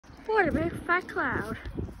What a big fat cloud.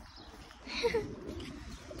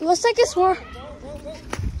 It looks like it's more.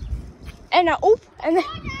 And now, oop, and then.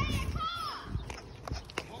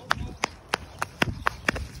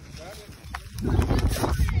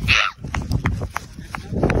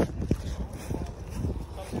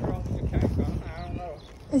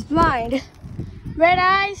 It's blind. Red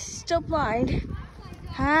eyes, still blind.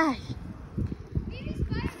 Hi.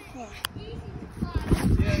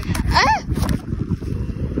 Ah!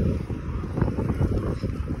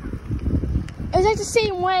 It's like the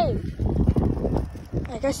same way.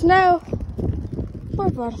 Like a snow or a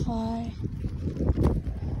butterfly.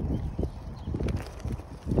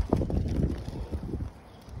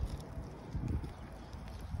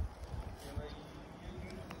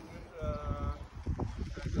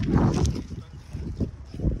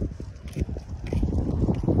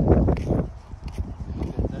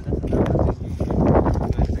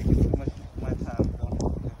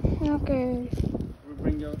 Okay. We'll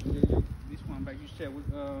bring this one back. You said with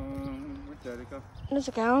there they go. That's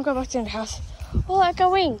okay. I don't go back to the house. Oh, I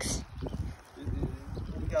got wings.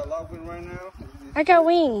 We got a lot of wind right now. I got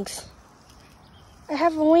wings. I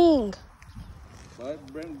have a wing. But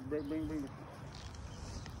bring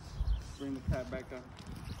the cat back up.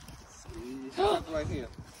 It's up right here.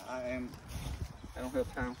 I don't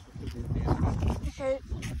have time for this. Okay.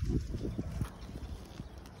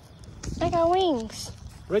 I got wings.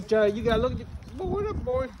 Richard, you gotta look at your boy. What up,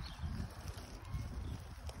 boy?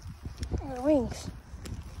 I got wings.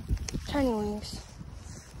 Tiny wings.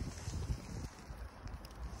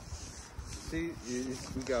 See,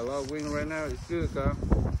 we got a lot of wind right now. It's good, Kyle.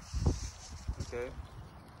 Okay.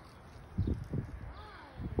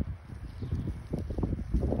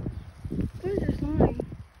 What is this line?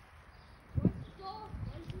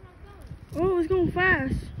 Oh, it's going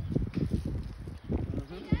fast.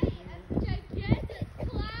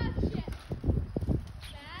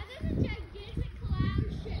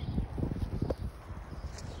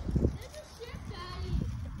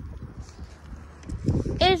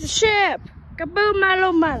 It's a ship. Kaboom, my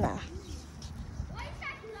little mana. Why is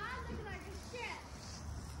that cloud looking like a ship?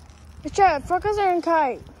 It's a focus and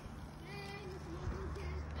kite.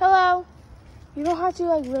 Hello. You don't have to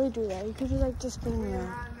like really do that. You could just like just spin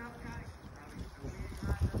around.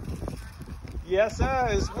 Yes, sir.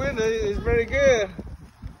 It's windy. It's very good.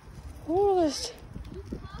 Ooh, this.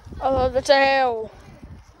 I love the tail.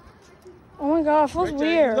 Oh my God, it feels Richard,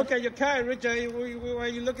 weird. Look at your kite, Richard. Where are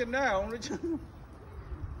you looking now, Richard?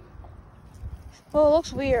 Oh, it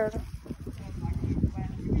looks weird.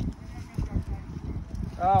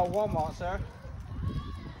 Walmart, sir.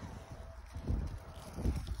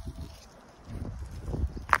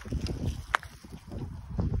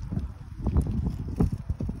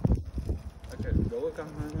 Okay, go look on.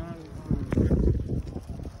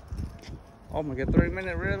 Oh my God, 3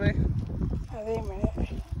 minutes, really? Wait a minute.